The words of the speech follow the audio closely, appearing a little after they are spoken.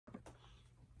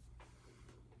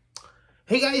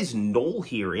Hey guys, Noel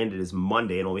here, and it is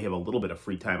Monday, and we have a little bit of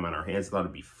free time on our hands. I thought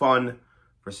it'd be fun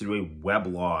for us to do a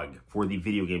weblog for the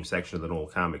video game section of the Noel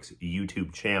ComiX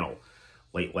YouTube channel.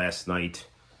 Late last night,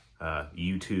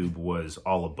 YouTube was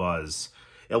all abuzz.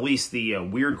 At least the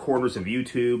weird corners of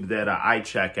YouTube that I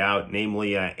check out,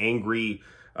 namely angry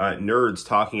nerds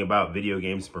talking about video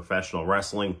games and professional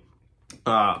wrestling.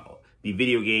 The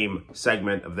video game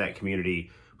segment of that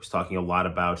community was talking a lot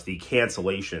about the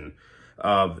cancellation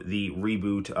of the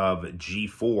reboot of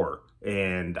G4,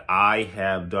 and I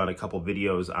have done a couple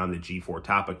videos on the G4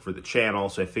 topic for the channel,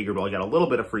 so I figured, well, I got a little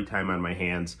bit of free time on my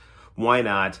hands, why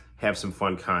not have some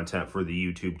fun content for the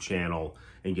YouTube channel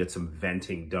and get some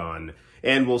venting done,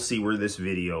 and we'll see where this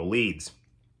video leads.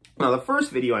 Now, the first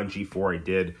video on G4 I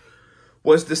did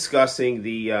was discussing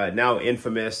the now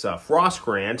infamous Frost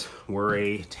Grant, where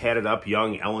a tatted-up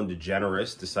young Ellen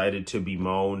DeGeneres decided to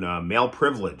bemoan male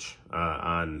privilege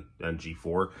on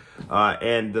G4.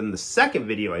 And then the second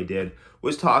video I did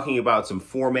was talking about some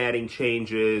formatting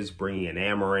changes, bringing in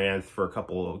Amaranth for a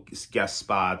couple of guest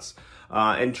spots,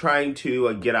 and trying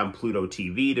to get on Pluto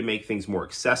TV to make things more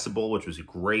accessible, which was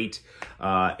great.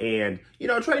 And, you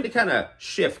know, trying to kind of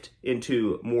shift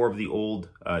into more of the old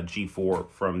G4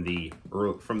 from the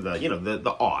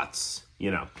aughts,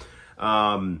 you know.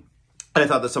 And I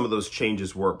thought that some of those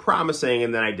changes were promising,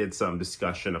 and then I did some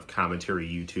discussion of commentary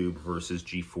YouTube versus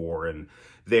G4 and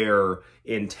their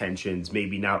intentions,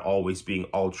 maybe not always being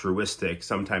altruistic,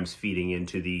 sometimes feeding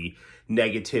into the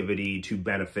negativity to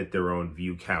benefit their own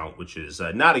view count, which is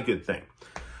not a good thing.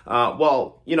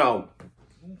 Well, you know,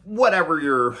 whatever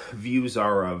your views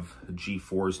are of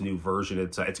G4's new version,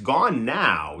 it's gone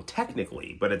now,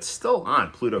 technically, but it's still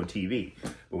on Pluto TV.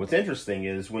 But what's interesting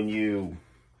is when you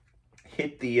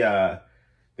hit the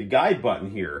guide button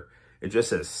here, it just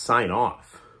says sign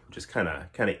off, which is kind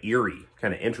of eerie,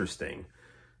 kind of interesting.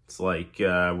 It's like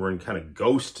we're in kind of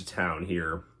ghost town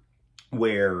here,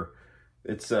 where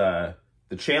it's the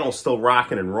channel's still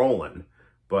rocking and rolling,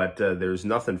 but there's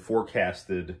nothing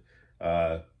forecasted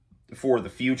for the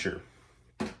future.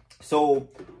 So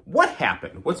what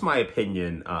happened? What's my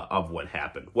opinion of what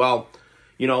happened? Well,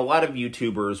 you know, a lot of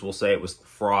YouTubers will say it was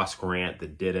Frost Grant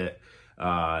that did it,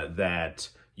 that,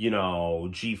 you know,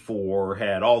 G4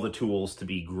 had all the tools to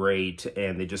be great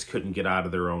and they just couldn't get out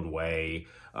of their own way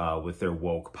with their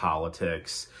woke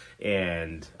politics,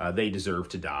 and they deserve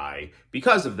to die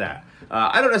because of that.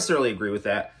 I don't necessarily agree with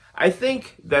that. I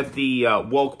think that the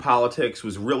woke politics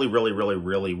was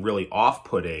really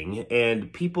off-putting,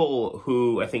 and people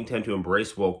who I think tend to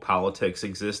embrace woke politics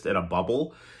exist in a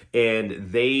bubble,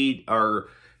 and they are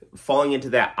falling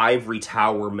into that ivory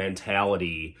tower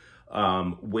mentality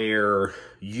where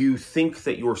you think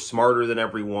that you're smarter than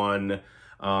everyone,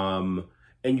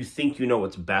 and you think you know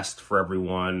what's best for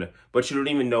everyone, but you don't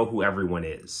even know who everyone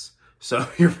is. So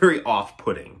you're very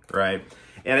off-putting, right?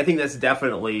 And I think that's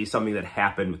definitely something that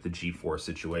happened with the G4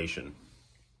 situation.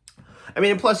 I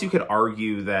mean, and plus you could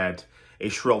argue that a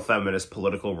shrill feminist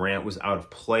political rant was out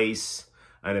of place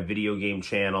on a video game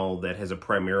channel that has a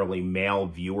primarily male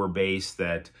viewer base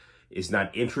that is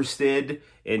not interested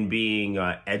in being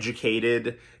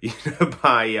educated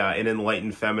by an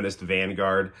enlightened feminist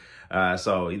vanguard.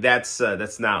 So that's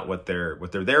not what they're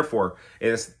there for.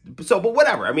 But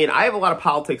whatever. I mean, I have a lot of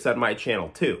politics on my channel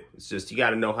too. It's just you got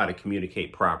to know how to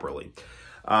communicate properly.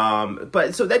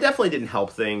 But so that definitely didn't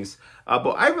help things.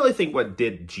 But I really think what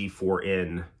did G4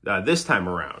 in this time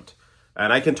around,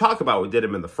 and I can talk about what did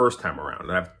him in the first time around,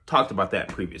 and I've talked about that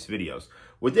in previous videos.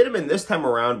 What did him in this time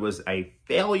around was a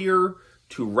failure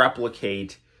to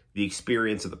replicate the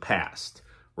experience of the past,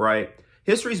 right?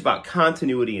 History is about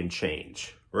continuity and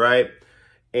change, right?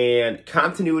 And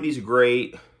continuity is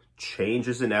great, change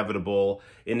is inevitable,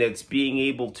 and it's being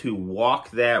able to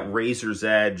walk that razor's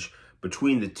edge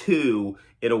between the two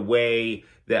in a way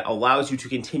that allows you to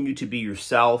continue to be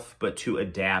yourself, but to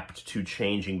adapt to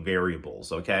changing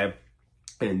variables, okay?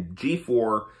 And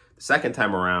G4, the second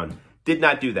time around, did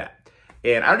not do that.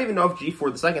 And I don't even know if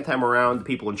G4 the second time around, the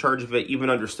people in charge of it,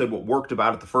 even understood what worked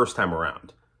about it the first time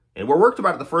around. And what worked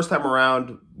about it the first time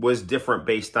around was different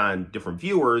based on different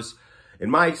viewers. In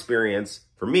my experience,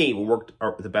 for me, what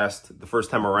worked the best the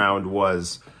first time around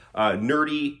was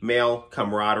nerdy male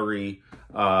camaraderie,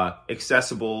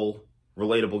 accessible,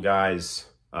 relatable guys,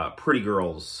 pretty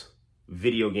girls,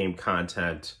 video game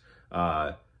content,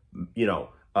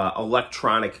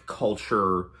 electronic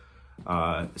culture,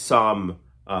 some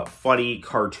funny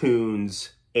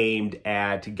cartoons aimed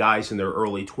at guys in their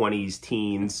early 20s,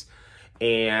 teens,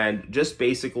 and just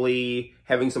basically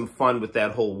having some fun with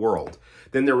that whole world.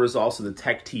 Then there was also the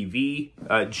Tech TV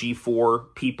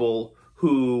G4 people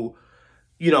who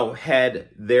had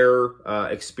their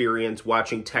experience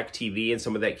watching Tech TV, and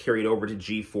some of that carried over to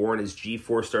G4. And as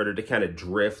G4 started to kind of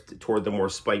drift toward the more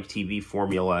Spike TV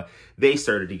formula, they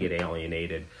started to get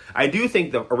alienated. I do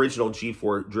think the original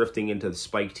G4 drifting into the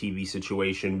Spike TV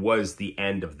situation was the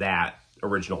end of that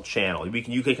original channel.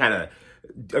 You can kind of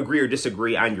agree or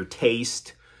disagree on your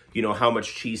taste, how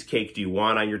much cheesecake do you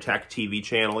want on your Tech TV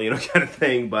channel, kind of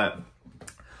thing, but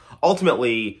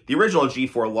ultimately, the original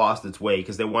G4 lost its way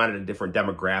because they wanted a different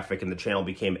demographic, and the channel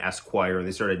became Esquire, and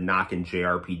they started knocking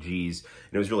JRPGs,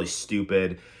 and it was really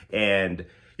stupid. And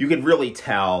you could really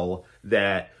tell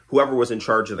that whoever was in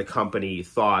charge of the company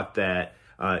thought that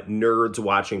nerds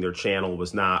watching their channel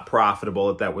was not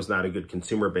profitable, that was not a good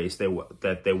consumer base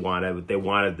that they wanted. They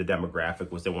wanted the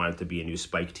demographic was they wanted to be a new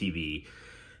Spike TV.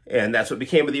 And that's what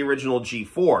became of the original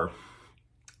G4.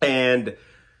 And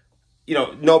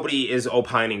nobody is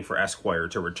opining for Esquire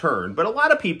to return, but a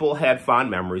lot of people had fond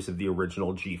memories of the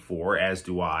original G4, as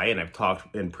do I, and I've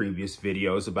talked in previous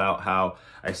videos about how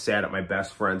I sat at my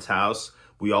best friend's house.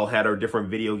 We all had our different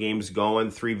video games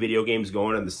going, 3 video games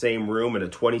going in the same room, and a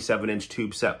 27-inch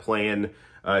tube set playing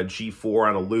G4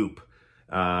 on a loop,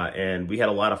 and we had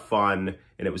a lot of fun,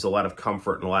 and it was a lot of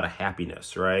comfort and a lot of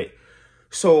happiness, right?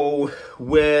 So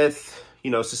with,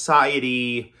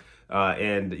 society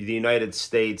and the United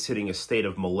States hitting a state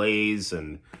of malaise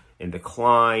and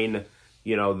decline,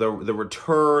 the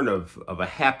return of a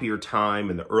happier time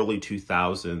in the early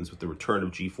 2000s with the return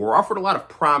of G4 offered a lot of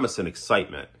promise and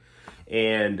excitement.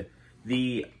 And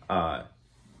the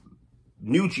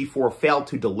new G4 failed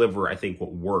to deliver, I think,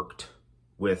 what worked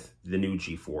with the new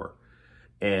G4.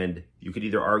 And you could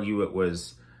either argue it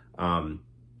was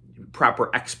proper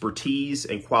expertise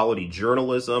and quality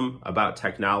journalism about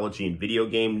technology and video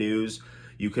game news.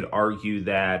 You could argue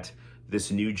that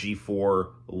this new G4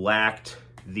 lacked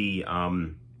the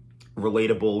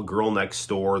relatable girl next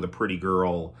door, the pretty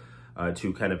girl,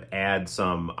 to kind of add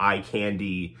some eye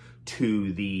candy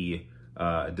to the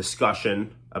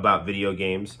discussion about video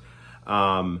games.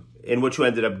 And what you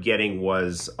ended up getting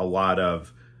was a lot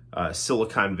of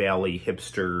Silicon Valley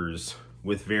hipsters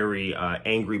with very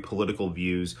angry political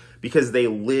views because they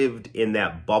lived in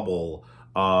that bubble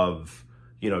of,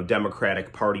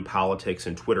 Democratic Party politics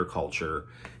and Twitter culture.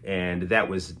 And that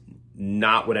was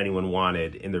not what anyone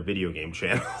wanted in their video game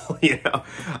channel,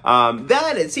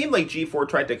 Then it seemed like G4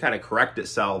 tried to kind of correct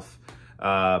itself.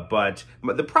 But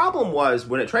the problem was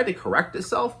when it tried to correct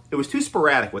itself, it was too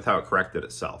sporadic with how it corrected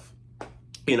itself.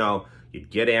 You'd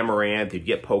get Amaranth, you'd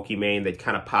get Pokimane, they'd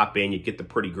kind of pop in, you'd get the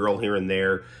pretty girl here and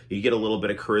there, you'd get a little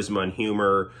bit of charisma and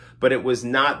humor, but it was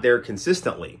not there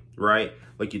consistently, right?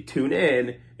 Like you'd tune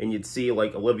in and you'd see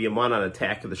like Olivia Munn on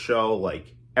Attack of the Show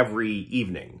like every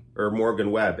evening, or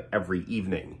Morgan Webb every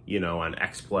evening, on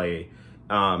X-Play.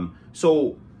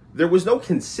 So there was no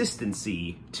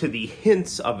consistency to the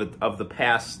hints of the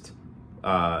past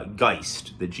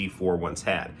Geist that G4 once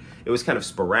had. It was kind of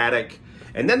sporadic.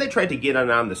 And then they tried to get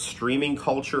on the streaming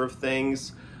culture of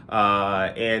things.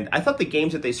 And I thought the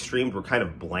games that they streamed were kind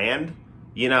of bland.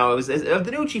 The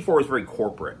new G4 was very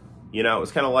corporate. It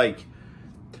was kind of like,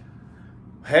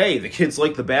 hey, the kids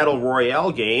like the Battle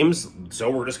Royale games, so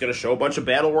we're just going to show a bunch of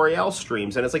Battle Royale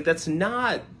streams. And it's like, that's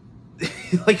not...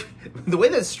 like, the way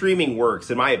that streaming works,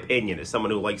 in my opinion, as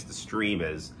someone who likes to stream,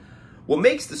 is what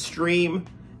makes the stream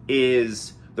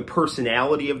is the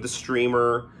personality of the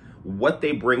streamer, what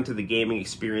they bring to the gaming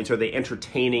experience. Are they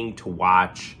entertaining to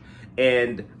watch?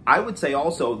 And I would say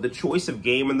also the choice of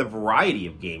game and the variety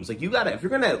of games. Like, if you're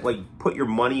gonna like put your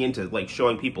money into like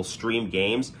showing people stream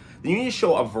games, then you need to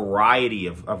show a variety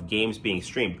of games being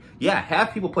streamed. Yeah,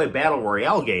 have people play Battle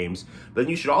Royale games, but then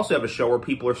you should also have a show where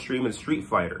people are streaming Street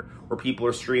Fighter, or people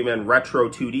are streaming retro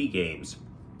 2D games,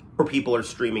 or people are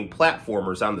streaming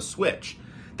platformers on the Switch.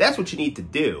 That's what you need to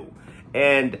do.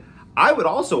 And I would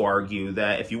also argue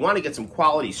that if you want to get some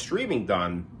quality streaming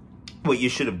done, what you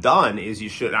should have done is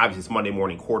obviously it's Monday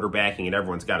morning quarterbacking and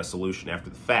everyone's got a solution after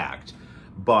the fact,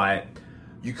 but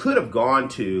you could have gone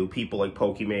to people like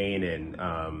Pokimane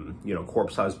and,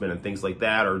 Corpse Husband and things like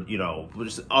that, or,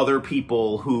 just other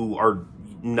people who are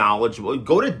knowledgeable.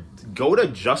 Go to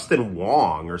Justin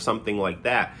Wong or something like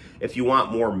that if you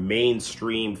want more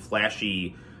mainstream,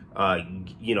 flashy,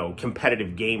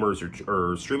 competitive gamers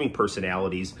or streaming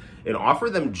personalities, and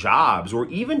offer them jobs, or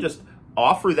even just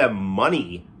offer them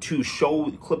money to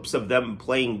show clips of them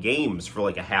playing games for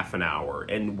like a half an hour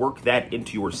and work that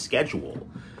into your schedule.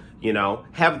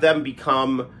 Have them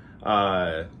become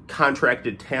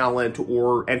contracted talent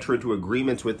or enter into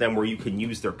agreements with them where you can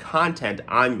use their content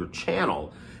on your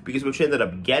channel. Because what you ended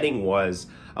up getting was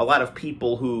a lot of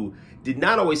people who did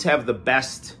not always have the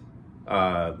best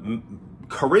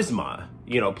charisma,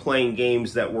 you know, playing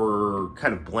games that were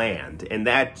kind of bland, and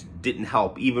that didn't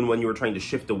help even when you were trying to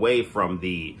shift away from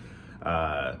the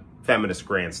feminist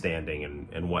grandstanding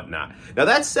and whatnot. Now,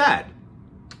 that said,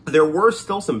 there were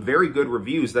still some very good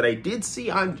reviews that I did see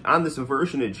on this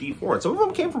version of G4, and some of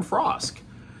them came from Frosk.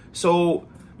 So,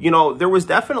 you know, there was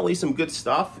definitely some good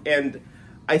stuff, and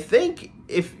I think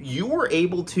if you were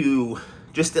able to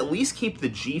just at least keep the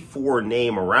G4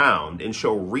 name around and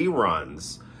show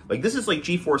reruns, like this is like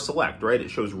G4 Select, right? It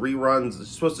shows reruns. It's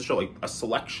supposed to show like a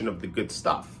selection of the good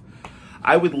stuff.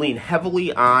 I would lean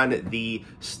heavily on the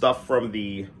stuff from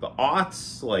the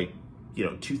aughts, like, you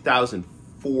know,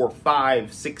 2004,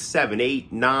 5, 6, 7,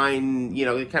 8, 9, you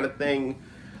know, that kind of thing.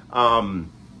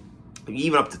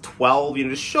 Even up to 12, you know,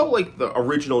 just show like the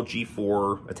original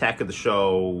G4, Attack of the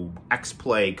Show,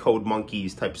 X-Play, Code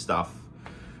Monkeys type stuff.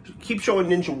 Keep showing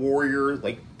Ninja Warrior,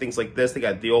 like things like this. They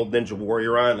got the old Ninja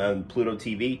Warrior on Pluto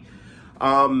TV.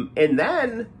 And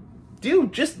then,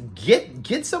 dude, just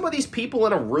get some of these people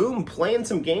in a room playing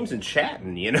some games and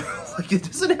chatting, you know? Like, it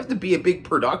doesn't have to be a big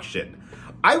production.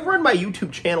 I run my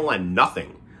YouTube channel on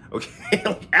nothing. Okay,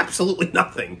 like absolutely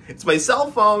nothing. It's my cell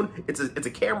phone, it's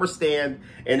a camera stand,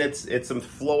 and it's some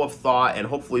flow of thought and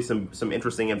hopefully some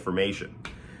interesting information.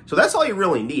 So that's all you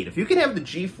really need. If you can have the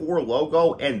G4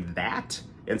 logo and that,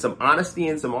 and some honesty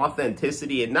and some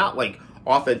authenticity, and not like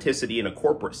authenticity in a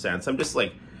corporate sense. I'm just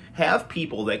like, have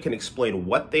people that can explain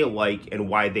what they like and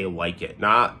why they like it.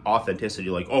 Not authenticity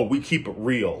like, oh, we keep it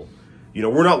real. You know,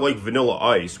 we're not like Vanilla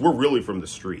Ice. We're really from the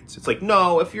streets. It's like,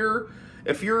 no, if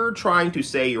you're trying to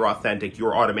say you're authentic,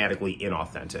 you're automatically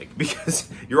inauthentic because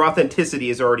your authenticity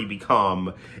has already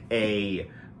become a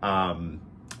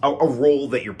role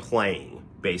that you're playing,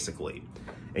 basically.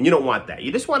 And you don't want that.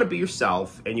 You just want to be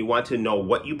yourself, and you want to know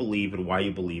what you believe and why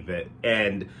you believe it,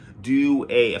 and do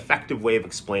a effective way of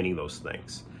explaining those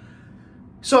things.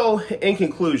 So, in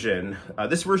conclusion,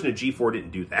 this version of G4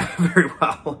 didn't do that very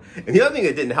well. And the other thing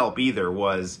that didn't help either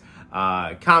was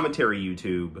commentary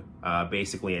YouTube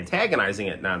basically antagonizing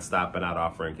it nonstop but not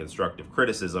offering constructive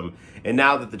criticism. And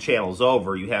now that the channel's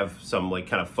over, you have some like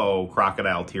kind of faux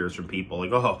crocodile tears from people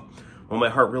like, oh, well, my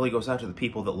heart really goes out to the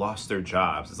people that lost their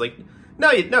jobs. It's like, no,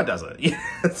 it doesn't.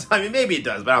 I mean, maybe it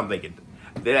does, but I don't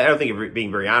think you're being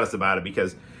very honest about it,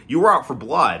 because you were out for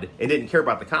blood and didn't care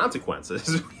about the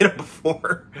consequences, you know,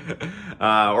 before.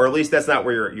 Or at least that's not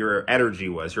where your energy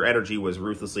was. Your energy was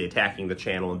ruthlessly attacking the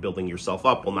channel and building yourself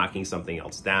up while knocking something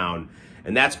else down.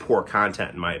 And that's poor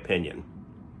content, in my opinion.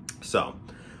 So,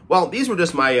 well, these were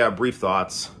just my brief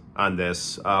thoughts on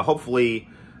this. Hopefully,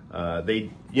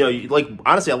 they, you know, like,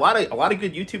 honestly, a lot of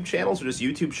good YouTube channels are just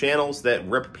YouTube channels that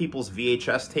rip people's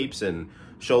VHS tapes and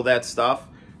show that stuff.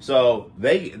 So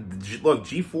look,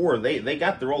 G4, they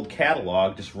got their old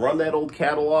catalog. Just run that old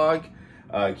catalog,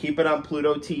 keep it on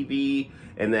Pluto TV,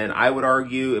 and then I would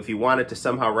argue if you wanted to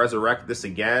somehow resurrect this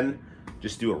again,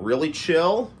 just do it really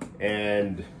chill,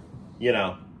 and, you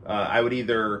know, I would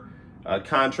either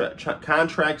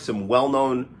contract some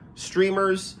well-known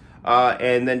streamers,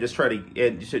 and then just try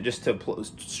to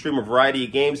stream a variety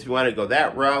of games if you want to go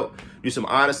that route. Do some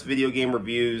honest video game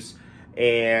reviews,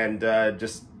 and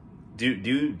just do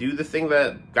the thing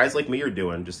that guys like me are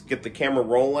doing. Just get the camera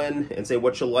rolling and say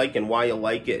what you like and why you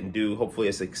like it, and do hopefully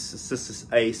a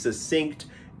succinct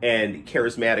and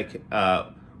charismatic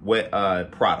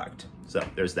product. So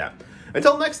there's that.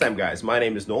 Until next time, guys, my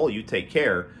name is Noel. You take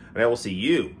care, and I will see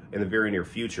you in the very near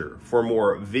future for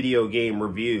more video game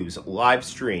reviews, live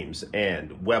streams, and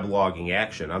weblogging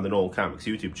action on the Noel ComiX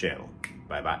YouTube channel.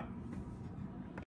 Bye-bye.